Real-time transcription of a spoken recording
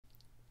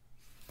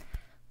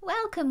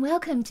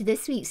Welcome to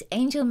this week's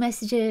Angel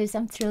Messages.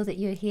 I'm thrilled that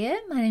you're here.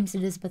 My name's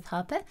Elizabeth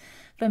Harper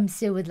from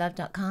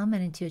sealwithlove.com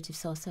and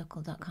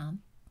intuitivesoulcircle.com.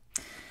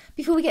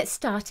 Before we get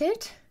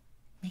started,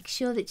 make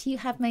sure that you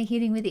have my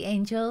Healing with the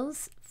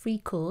Angels free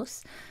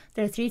course.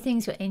 There are 3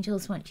 things your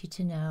angels want you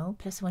to know,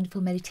 plus a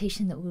wonderful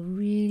meditation that will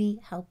really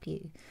help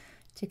you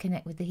to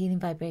connect with the healing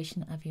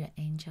vibration of your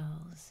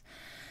angels.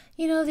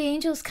 You know, the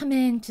angels come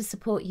in to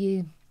support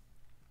you.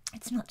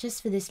 It's not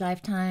just for this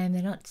lifetime.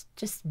 They're not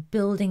just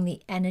building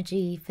the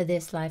energy for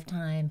this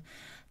lifetime.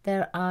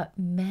 There are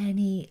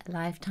many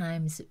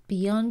lifetimes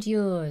beyond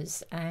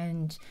yours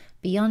and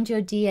beyond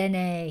your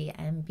DNA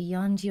and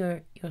beyond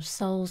your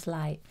soul's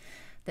light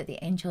that the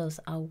angels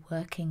are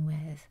working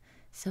with.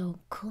 So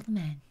call them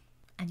in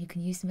and you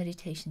can use the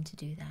meditation to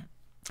do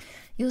that.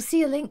 You'll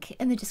see a link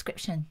in the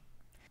description.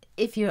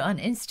 If you're on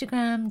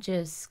Instagram,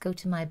 just go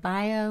to my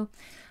bio.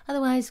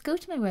 Otherwise, go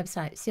to my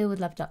website,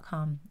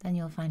 sealwithlove.com, and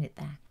you'll find it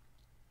there.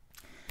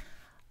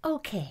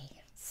 Okay,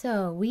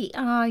 so we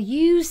are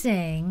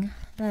using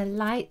the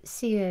Light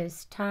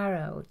Seers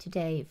Tarot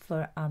today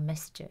for our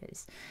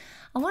messages.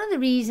 And one of the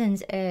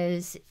reasons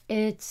is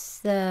it's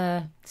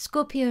the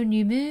Scorpio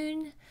New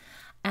Moon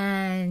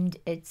and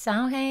it's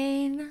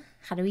Samhain,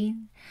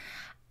 Halloween.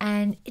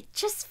 And it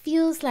just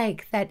feels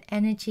like that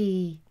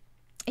energy,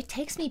 it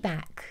takes me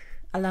back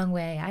a long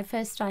way. I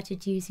first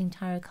started using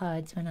tarot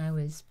cards when I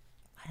was,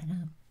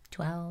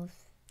 12,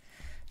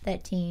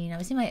 13. I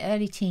was in my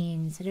early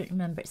teens. I don't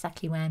remember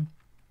exactly when.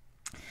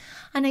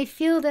 And I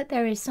feel that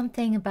there is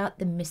something about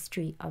the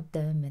mystery of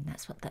them, and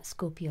that's what that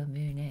Scorpio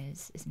moon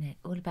is, isn't it?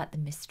 All about the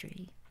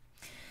mystery.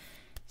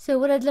 So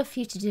what I'd love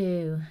for you to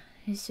do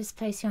is just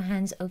place your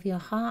hands over your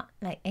heart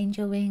like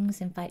angel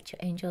wings. Invite your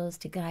angels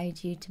to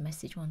guide you to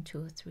message 1,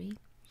 2, or 3.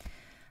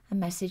 A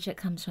message that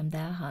comes from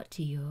their heart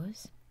to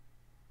yours.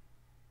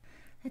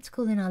 Let's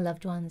call in our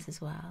loved ones as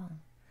well.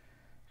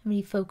 And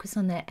really focus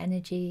on their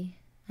energy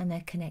and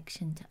their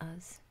connection to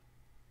us.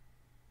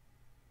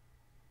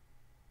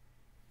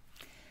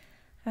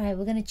 All right,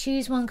 we're going to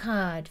choose one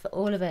card for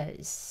all of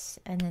us,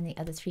 and then the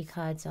other 3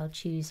 cards I'll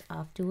choose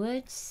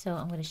afterwards. So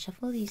I'm going to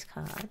shuffle these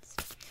cards.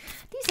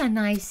 These are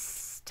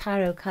nice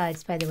tarot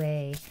cards, by the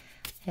way.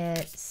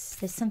 There's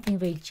something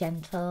very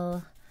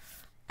gentle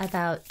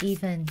about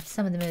even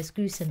some of the most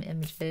gruesome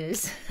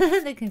images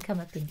that can come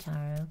up in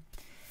tarot.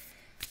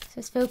 So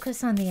let's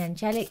focus on the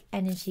angelic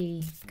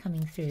energy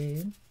coming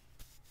through.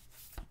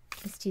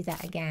 Let's do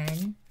that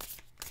again.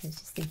 I was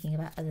just thinking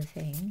about other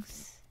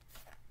things.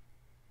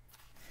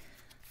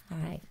 All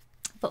right.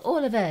 For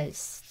all of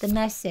us, the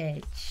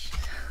message.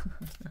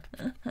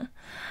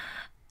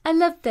 I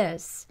love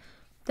this.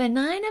 The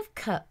 9 of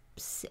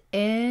Cups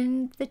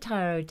in the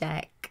tarot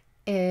deck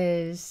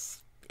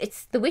it's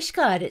the wish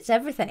card. It's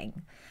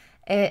everything.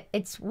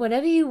 It's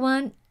whatever you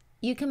want,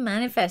 you can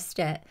manifest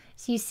it.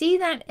 So you see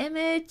that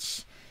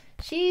image?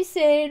 She's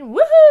saying,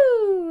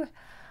 woohoo!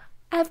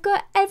 I've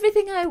got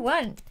everything I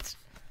want.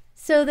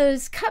 So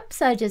those cups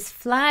are just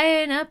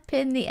flying up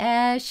in the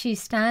air.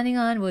 She's standing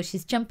on, well,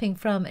 she's jumping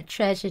from a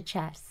treasure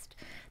chest.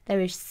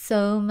 There is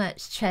so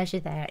much treasure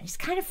there. It's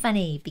kind of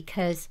funny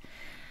because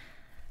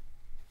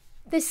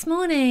this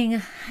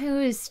morning I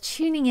was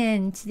tuning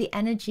in to the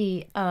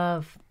energy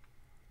of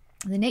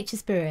the nature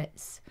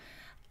spirits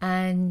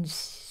and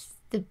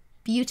the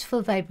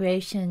beautiful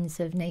vibrations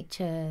of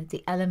nature,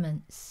 the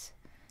elements,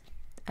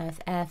 earth,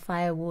 air,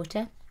 fire,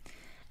 water.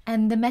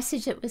 And the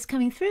message that was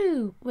coming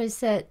through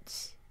was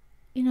that,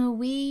 you know,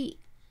 we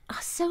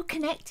are so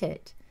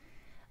connected.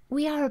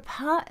 We are a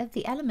part of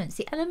the elements.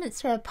 The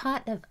elements are a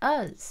part of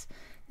us.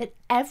 That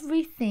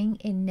everything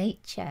in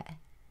nature,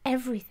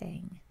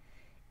 everything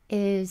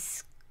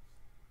is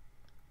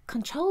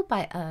controlled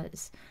by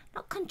us.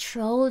 Not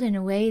controlled in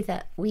a way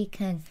that we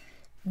can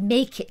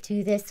make it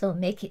do this or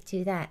make it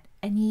do that.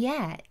 And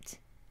yet,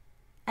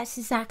 that's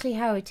exactly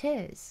how it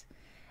is.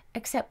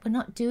 Except we're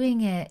not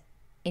doing it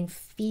in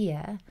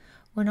fear.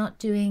 We're not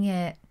doing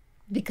it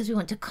because we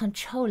want to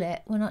control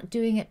it. We're not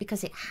doing it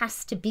because it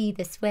has to be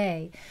this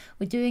way.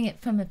 We're doing it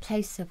from a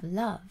place of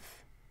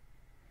love.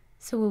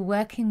 So we're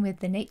working with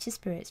the nature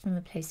spirits from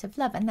a place of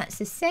love. And that's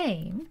the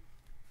same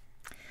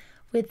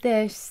with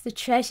this, the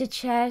treasure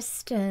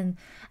chest and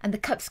the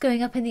cups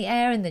going up in the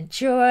air and the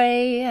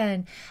joy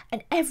and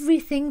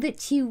everything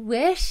that you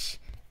wish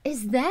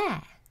is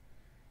there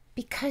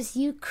because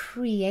you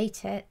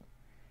create it,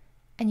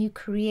 and you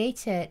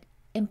create it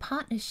in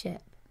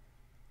partnership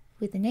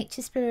with the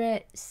nature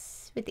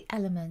spirits, with the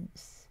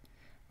elements,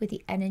 with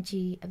the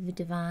energy of the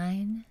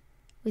divine,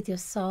 with your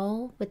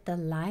soul, with the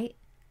light,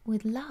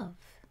 with love.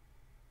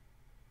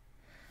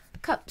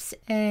 Cups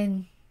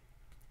in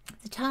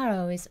the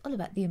tarot is all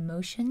about the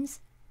emotions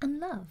and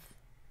love.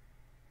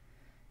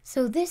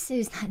 So this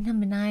is that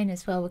number 9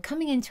 as well. We're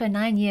coming into a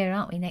 9 year,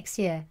 aren't we, next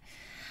year?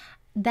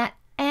 That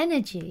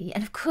energy,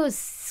 and of course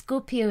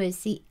Scorpio is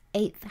the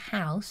 8th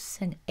house,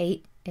 and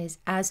 8 is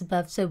as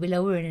above, so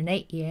below. We're in an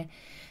 8 year.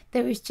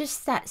 There is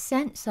just that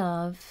sense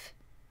of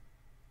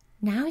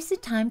now is the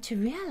time to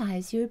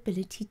realize your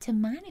ability to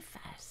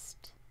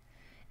manifest.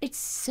 It's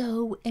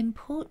so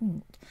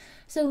important.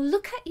 So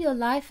look at your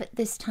life at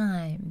this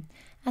time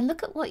and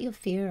look at what you're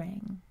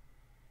fearing.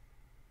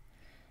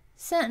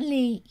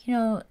 Certainly, you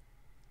know,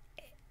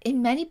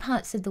 in many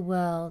parts of the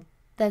world,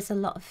 there's a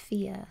lot of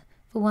fear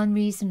for one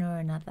reason or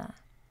another.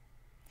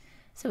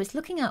 So it's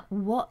looking at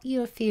what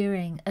you're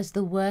fearing as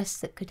the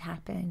worst that could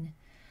happen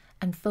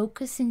and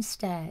focus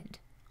instead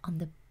on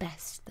the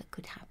best that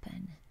could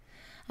happen.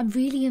 And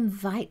really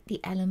invite the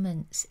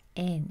elements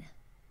in.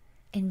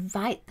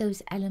 Invite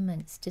those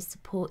elements to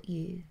support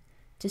you,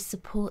 to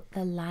support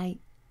the light,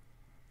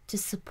 to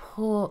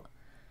support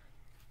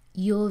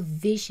your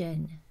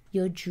vision,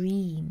 your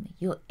dream,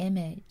 your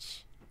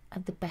image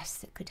of the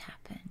best that could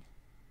happen.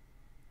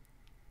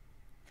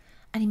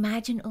 And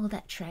imagine all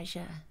that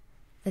treasure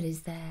that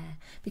is there,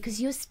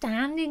 because you're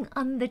standing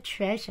on the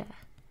treasure.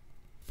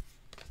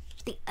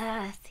 The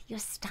earth, you're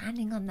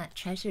standing on that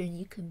treasure and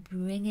you can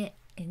bring it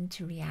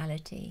into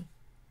reality.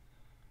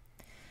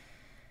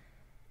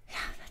 Yeah,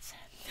 that's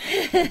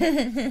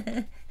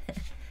it.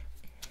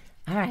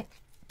 All right.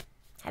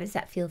 How does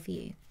that feel for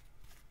you?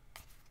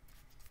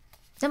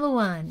 Number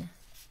one.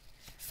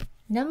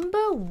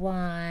 Number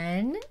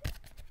one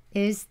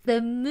is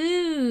the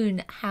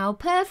moon. How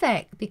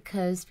perfect,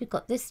 because we've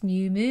got this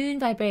new moon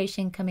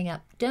vibration coming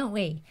up, don't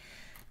we?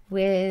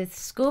 With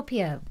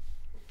Scorpio.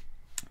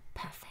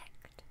 Perfect.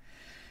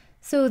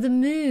 So the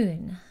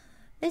moon,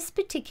 this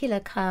particular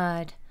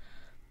card,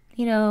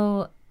 you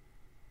know,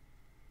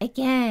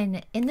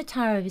 again, in the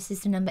tarot, this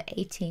is the number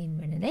 18.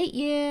 We're in an 8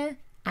 year,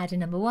 add a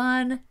number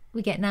 1,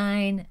 we get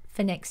 9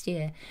 for next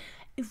year.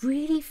 It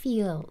really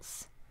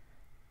feels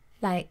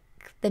like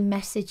the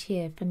message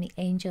here from the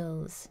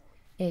angels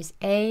is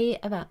A,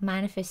 about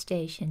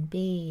manifestation,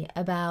 B,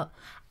 about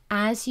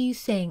as you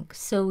think,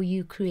 so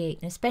you create,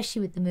 and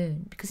especially with the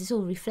moon, because it's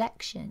all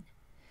reflection.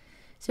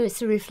 So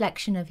it's a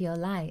reflection of your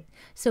light.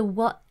 So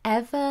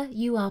whatever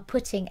you are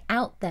putting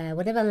out there,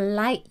 whatever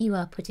light you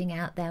are putting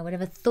out there,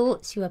 whatever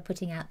thoughts you are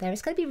putting out there,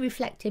 it's going to be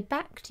reflected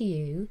back to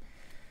you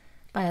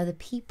by other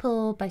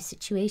people, by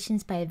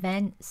situations, by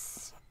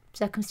events,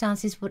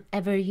 circumstances,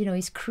 whatever, you know,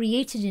 is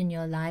created in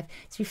your life.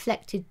 It's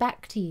reflected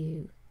back to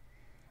you.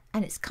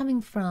 And it's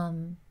coming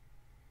from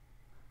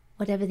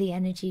whatever the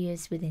energy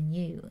is within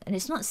you. And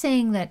it's not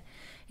saying that,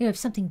 you know, if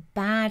something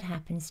bad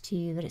happens to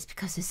you, that it's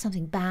because there's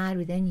something bad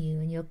within you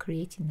and you're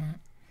creating that.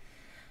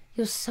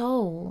 Your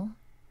soul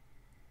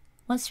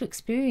wants to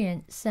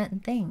experience certain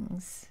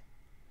things.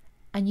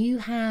 And you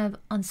have,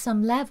 on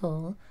some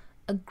level,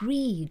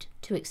 agreed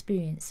to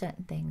experience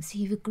certain things. So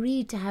you've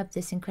agreed to have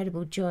this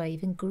incredible joy.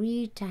 You've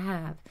agreed to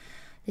have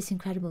this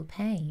incredible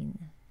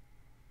pain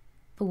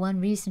for one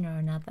reason or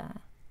another.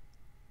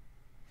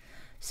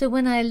 So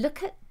when I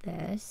look at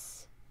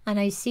this and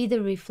I see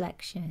the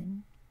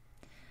reflection,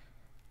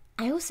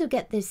 I also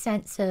get this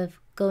sense of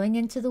going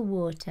into the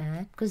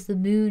water, because the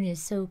moon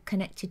is so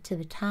connected to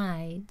the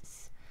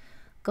tides,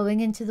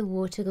 going into the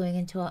water, going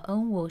into our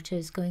own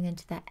waters, going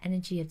into that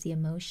energy of the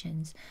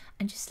emotions,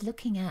 and just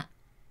looking at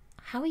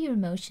how are your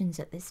emotions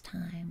at this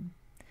time?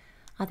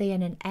 Are they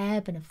in an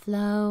ebb and a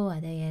flow?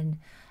 Are they in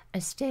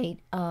a state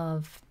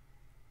of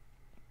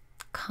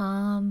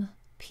calm,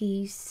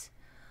 peace?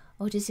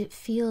 Or does it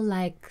feel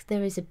like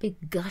there is a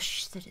big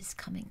gush that is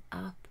coming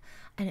up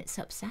and it's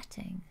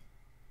upsetting?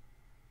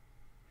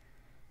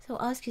 So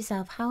ask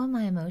yourself, how are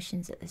my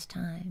emotions at this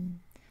time?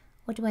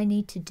 What do I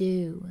need to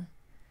do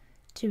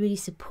to really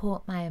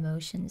support my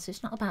emotions? So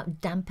it's not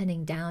about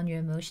dampening down your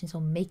emotions or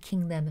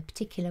making them a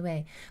particular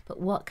way, but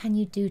what can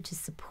you do to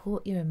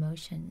support your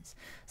emotions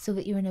so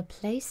that you're in a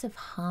place of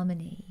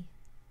harmony?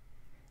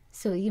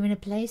 So you're in a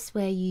place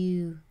where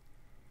you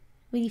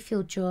really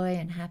feel joy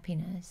and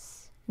happiness.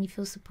 You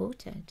feel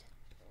supported.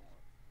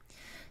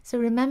 So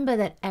remember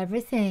that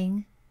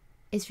everything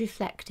is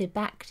reflected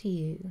back to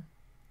you.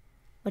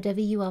 Whatever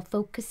you are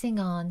focusing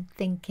on,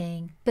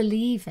 thinking,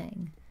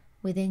 believing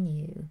within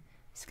you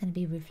is going to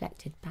be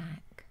reflected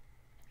back.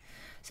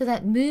 So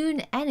that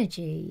moon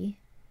energy,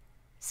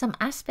 some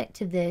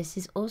aspect of this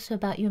is also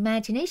about your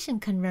imagination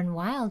can run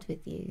wild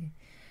with you.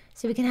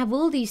 So we can have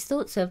all these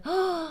thoughts of,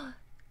 oh,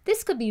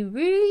 this could be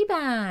really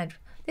bad.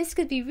 This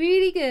could be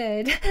really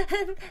good.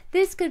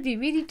 This could be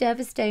really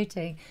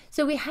devastating.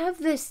 So we have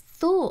this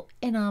thought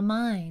in our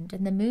mind,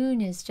 and the moon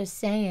is just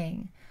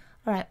saying,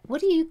 all right,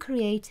 what are you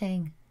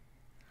creating?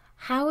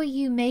 How are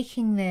you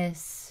making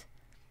this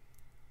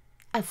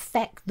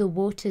affect the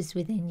waters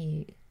within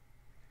you?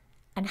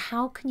 And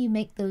how can you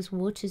make those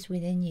waters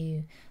within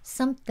you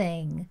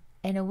something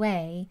in a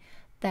way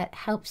that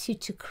helps you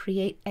to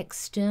create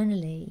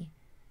externally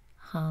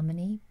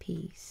harmony,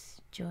 peace,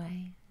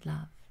 joy,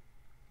 love?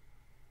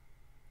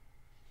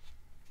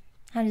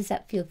 How does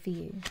that feel for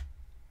you?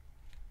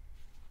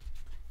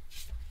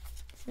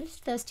 So those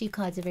first two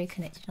cards are very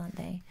connected, aren't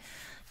they?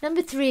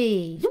 Number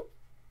 3.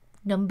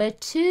 Number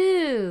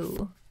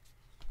 2.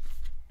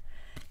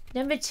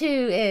 Number 2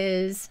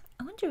 is,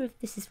 I wonder if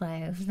this is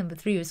why number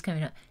 3 was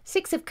coming up.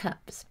 6 of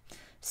Cups.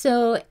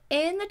 So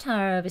in the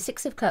tarot of a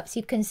 6 of Cups,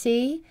 you can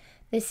see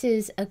this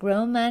is a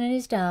grown man and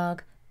his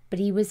dog, but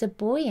he was a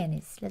boy and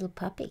his little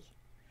puppy.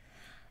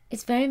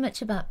 It's very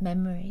much about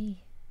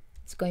memory.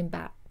 It's going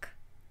back.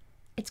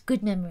 It's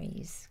good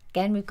memories.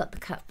 Again, we've got the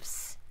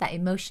cups, that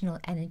emotional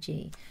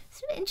energy.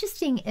 It's really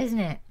interesting, isn't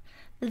it?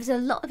 There's a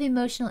lot of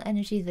emotional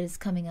energy that is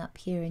coming up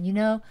here. And you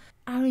know,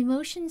 our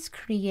emotions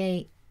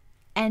create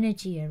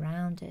energy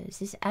around us,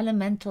 this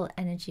elemental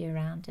energy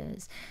around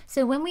us.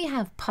 So when we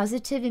have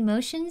positive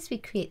emotions, we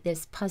create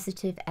this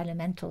positive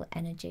elemental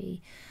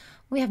energy.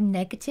 We have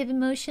negative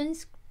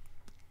emotions,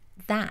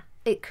 that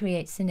it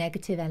creates a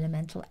negative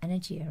elemental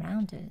energy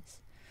around us.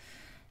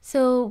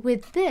 So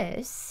with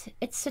this,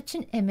 it's such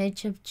an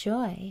image of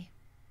joy,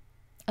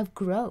 of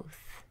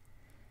growth.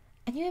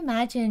 And you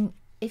imagine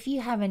if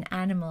you have an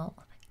animal,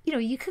 you know,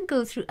 you can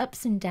go through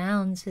ups and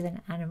downs with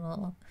an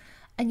animal,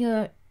 and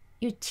you're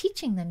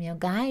teaching them, you're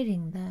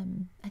guiding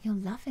them, and you're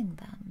loving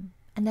them,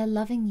 and they're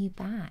loving you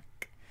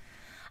back.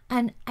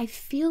 And I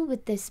feel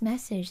with this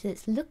message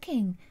that's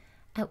looking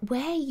at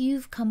where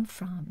you've come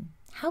from,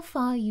 how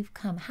far you've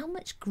come, how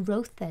much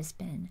growth there's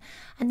been.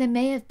 And there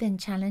may have been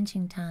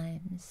challenging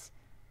times,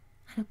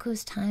 and of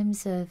course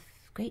times of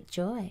great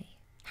joy,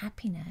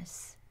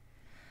 happiness.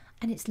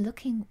 And it's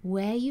looking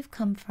where you've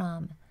come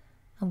from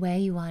and where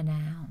you are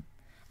now,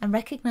 and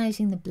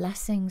recognizing the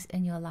blessings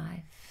in your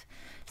life.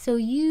 So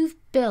you've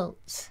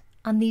built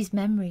on these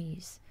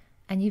memories,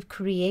 and you've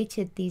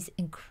created these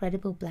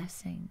incredible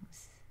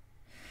blessings.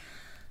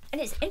 And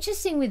it's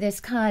interesting with this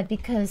card,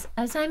 because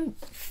as I'm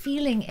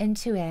feeling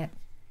into it,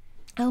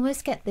 I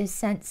almost get this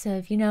sense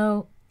of, you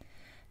know,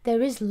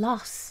 there is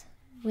loss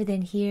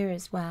within here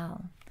as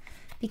well.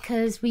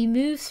 Because we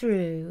move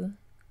through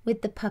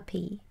with the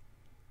puppy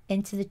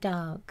into the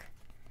dog,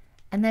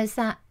 and there's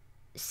that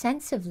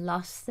sense of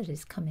loss that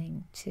is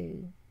coming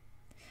too.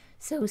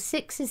 So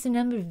 6 is the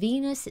number of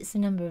Venus, it's the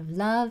number of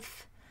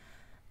love.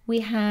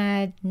 We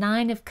had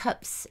 9 of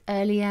Cups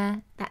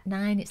earlier. That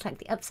 9, it's like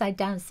the upside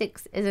down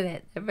 6, isn't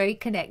it? They're very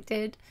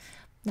connected.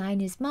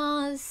 9 is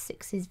Mars,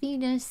 6 is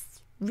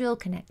Venus, real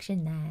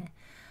connection there.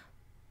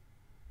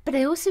 But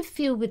I also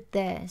feel with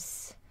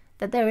this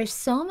that there is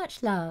so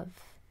much love,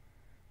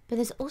 but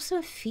there's also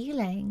a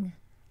feeling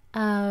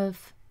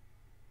of,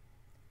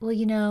 well,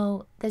 you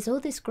know, there's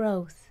all this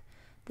growth.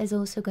 There's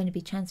also going to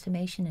be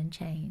transformation and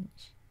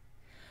change.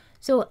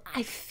 So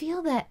I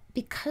feel that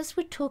because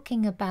we're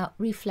talking about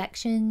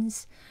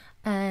reflections,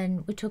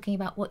 and we're talking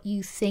about what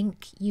you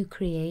think you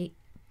create,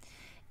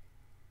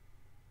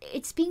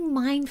 it's being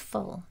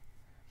mindful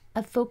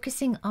of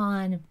focusing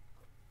on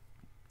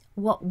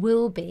what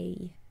will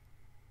be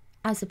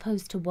as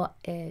opposed to what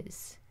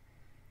is.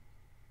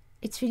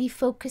 It's really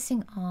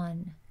focusing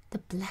on the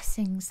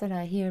blessings that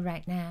are here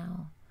right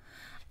now,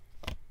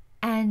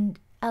 and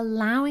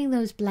allowing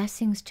those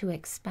blessings to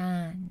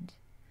expand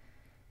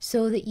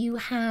so that you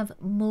have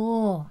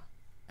more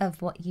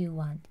of what you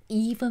want,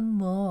 even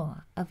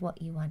more of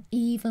what you want,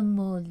 even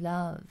more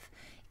love,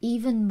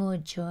 even more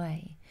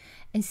joy,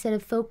 instead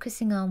of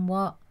focusing on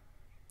what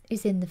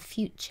is in the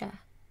future,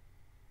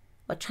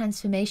 what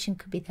transformation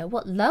could be there,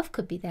 what love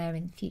could be there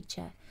in the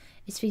future.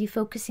 It's really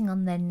focusing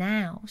on the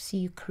now. So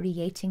you're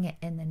creating it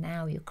in the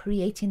now. You're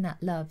creating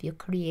that love. You're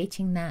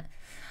creating that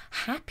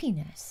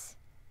happiness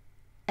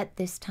at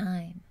this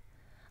time,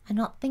 and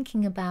not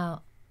thinking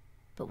about,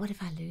 but what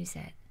if I lose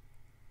it?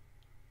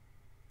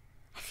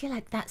 I feel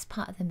like that's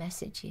part of the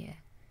message here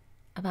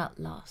about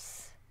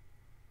loss.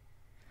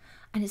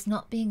 And it's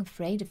not being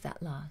afraid of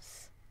that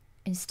loss.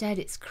 Instead,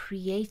 it's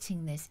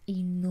creating this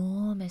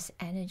enormous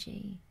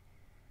energy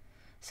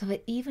so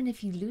that even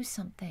if you lose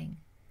something,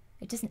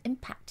 it doesn't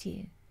impact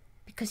you,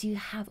 because you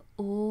have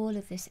all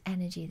of this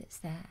energy that's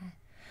there.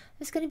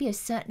 There's going to be a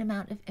certain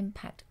amount of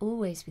impact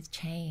always with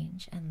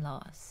change and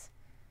loss.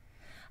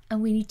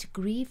 And we need to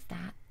grieve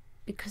that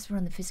because we're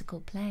on the physical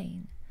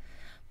plane.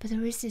 But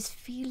there is this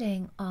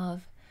feeling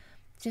of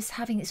just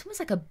having, it's almost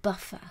like a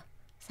buffer.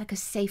 It's like a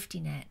safety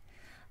net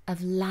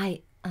of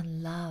light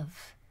and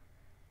love,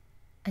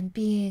 and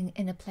being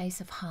in a place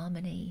of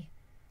harmony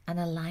and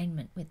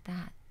alignment with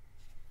that.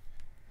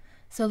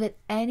 So that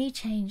any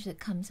change that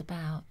comes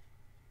about,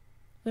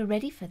 we're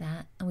ready for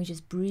that, and we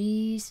just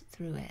breeze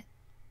through it,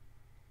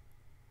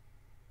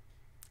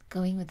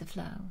 going with the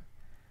flow.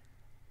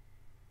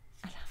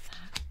 I love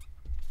that.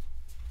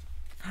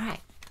 All right.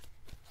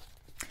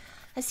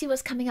 Let's see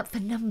what's coming up for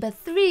number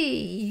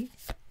 3.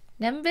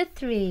 Number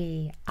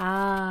 3.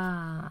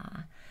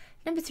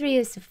 Number 3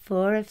 is the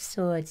 4 of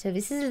Swords. So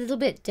this is a little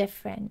bit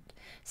different.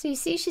 So you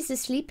see she's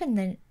asleep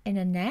in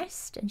a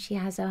nest, and she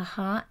has her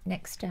heart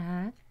next to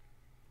her.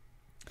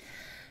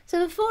 So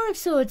the 4 of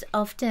Swords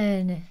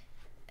often,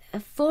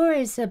 4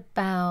 is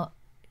about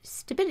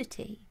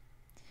stability.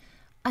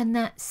 And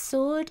that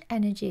sword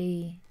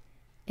energy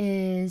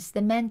is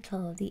the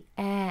mental, the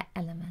air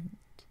element.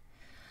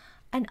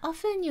 And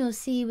often you'll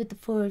see with the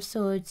 4 of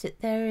Swords that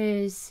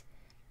it's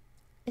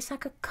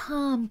like a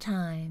calm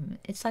time.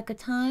 It's like a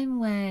time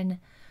when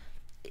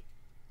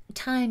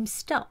time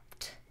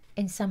stopped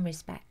in some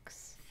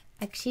respects.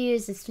 Like she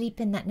is asleep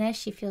in that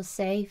nest, she feels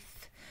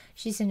safe.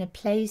 She's in a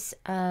place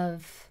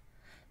of,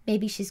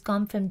 maybe she's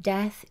gone from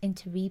death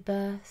into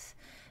rebirth.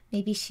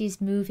 Maybe she's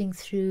moving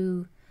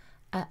through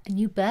a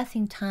new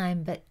birthing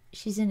time, but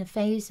she's in a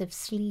phase of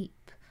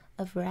sleep,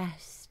 of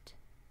rest.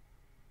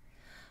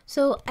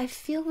 So I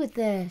feel with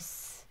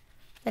this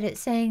that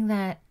it's saying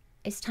that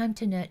it's time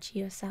to nurture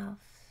yourself,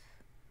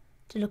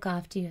 to look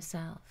after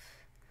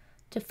yourself,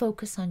 to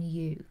focus on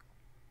you.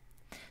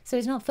 So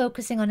it's not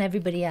focusing on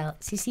everybody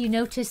else. You see, you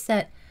notice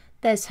that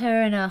there's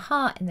her and her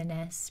heart in the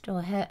nest,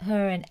 or her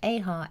and a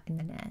heart in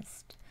the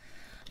nest.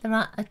 There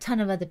aren't a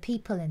ton of other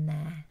people in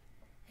there.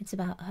 It's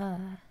about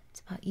her. It's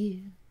about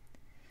you.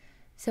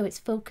 So it's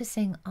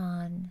focusing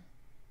on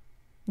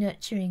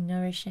nurturing,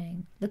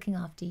 nourishing, looking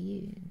after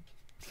you.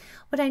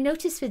 What I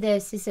notice with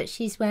this is that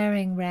she's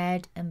wearing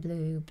red and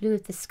blue. Blue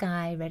of the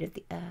sky, red of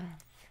the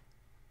earth.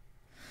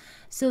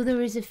 So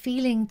there is a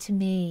feeling to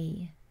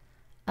me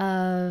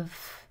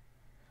of,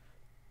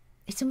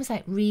 it's almost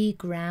like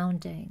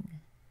regrounding.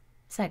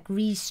 It's like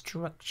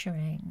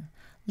restructuring,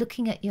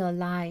 looking at your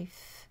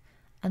life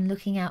and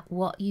looking at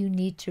what you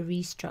need to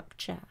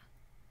restructure.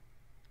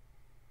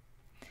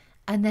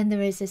 And then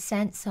there is a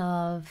sense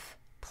of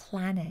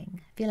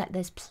planning. I feel like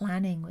there's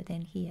planning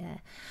within here.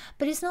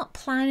 But it's not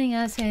planning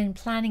as in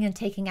planning and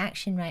taking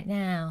action right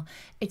now.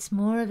 It's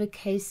more of a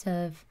case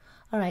of,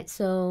 all right,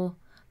 so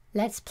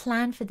let's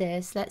plan for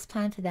this, let's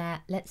plan for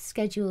that, let's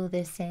schedule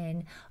this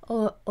in,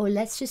 or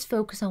let's just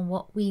focus on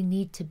what we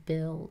need to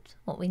build,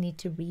 what we need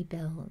to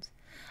rebuild.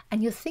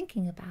 And you're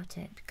thinking about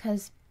it,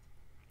 because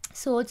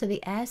swords are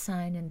the air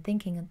sign, and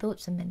thinking and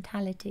thoughts and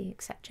mentality,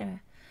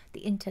 etc.,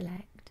 the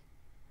intellect.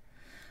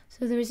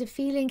 So there is a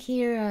feeling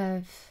here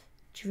of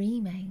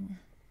dreaming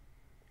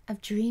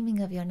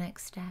of your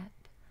next step,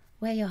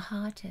 where your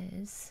heart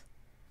is.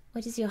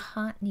 Where does your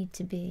heart need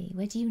to be?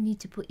 Where do you need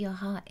to put your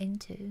heart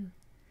into?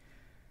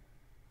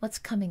 What's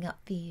coming up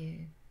for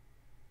you?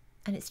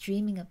 And it's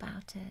dreaming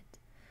about it,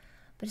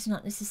 but it's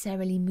not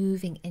necessarily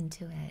moving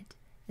into it.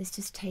 It's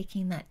just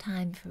taking that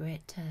time for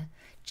it to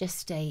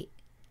gestate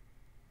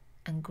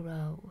and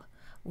grow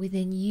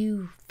within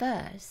you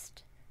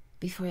first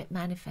before it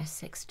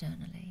manifests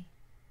externally.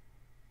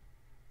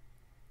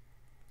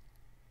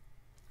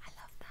 I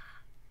love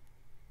that.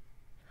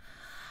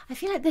 I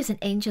feel like there's an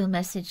angel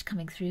message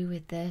coming through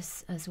with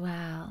this as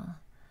well.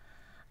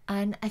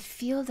 And I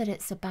feel that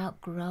it's about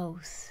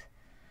growth.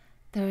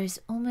 There is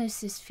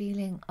almost this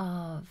feeling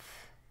of,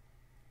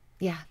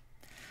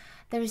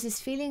 there is this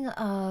feeling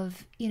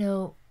of, you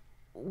know,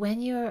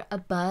 when you're a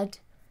bud,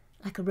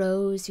 like a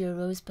rose, you're a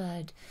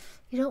rosebud,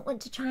 you don't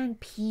want to try and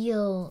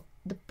peel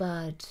the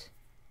bud,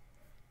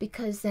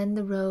 because then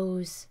the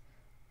rose,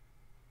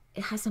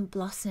 it hasn't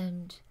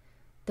blossomed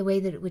the way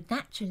that it would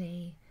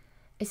naturally.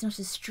 It's not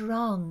as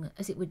strong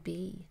as it would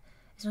be.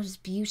 It's not as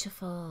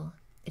beautiful.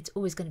 It's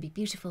always going to be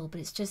beautiful, but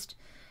it's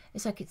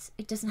like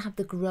it doesn't have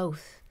the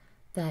growth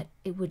that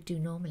it would do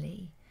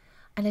normally.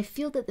 And I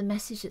feel that the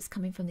message that's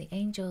coming from the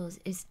angels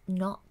is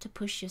not to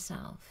push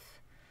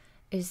yourself,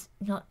 is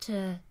not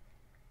to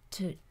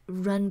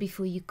run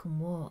before you can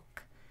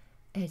walk.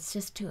 It's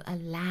just to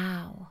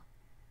allow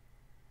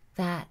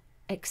that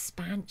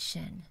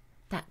expansion,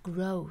 that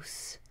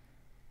growth,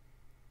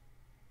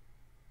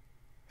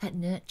 that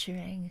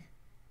nurturing.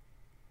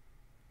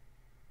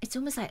 It's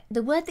almost like,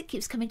 the word that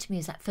keeps coming to me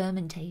is like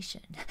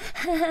fermentation.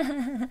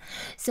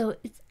 So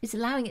it's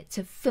allowing it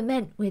to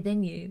ferment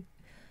within you.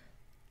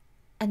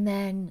 And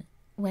then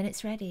when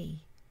it's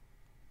ready,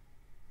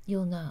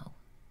 you'll know.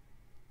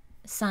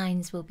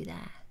 Signs will be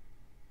there.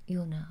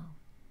 You'll know.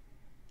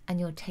 And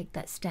you'll take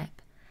that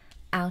step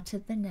out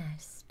of the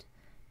nest,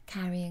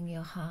 carrying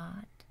your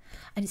heart.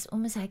 And it's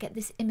almost like I get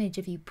this image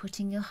of you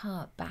putting your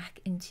heart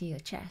back into your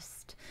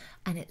chest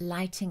and it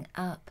lighting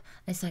up.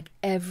 It's like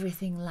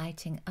everything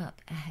lighting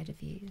up ahead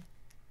of you.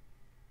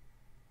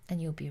 And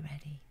you'll be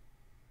ready.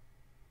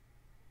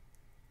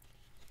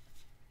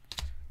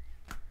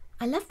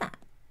 I love that.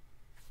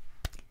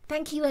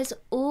 Thank you as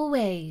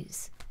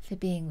always for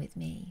being with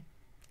me.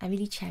 I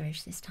really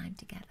cherish this time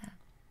together.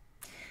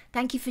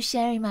 Thank you for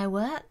sharing my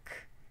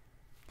work.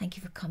 Thank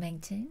you for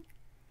commenting.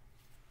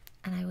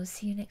 And I will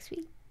see you next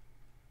week.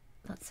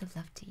 Lots of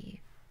love to you.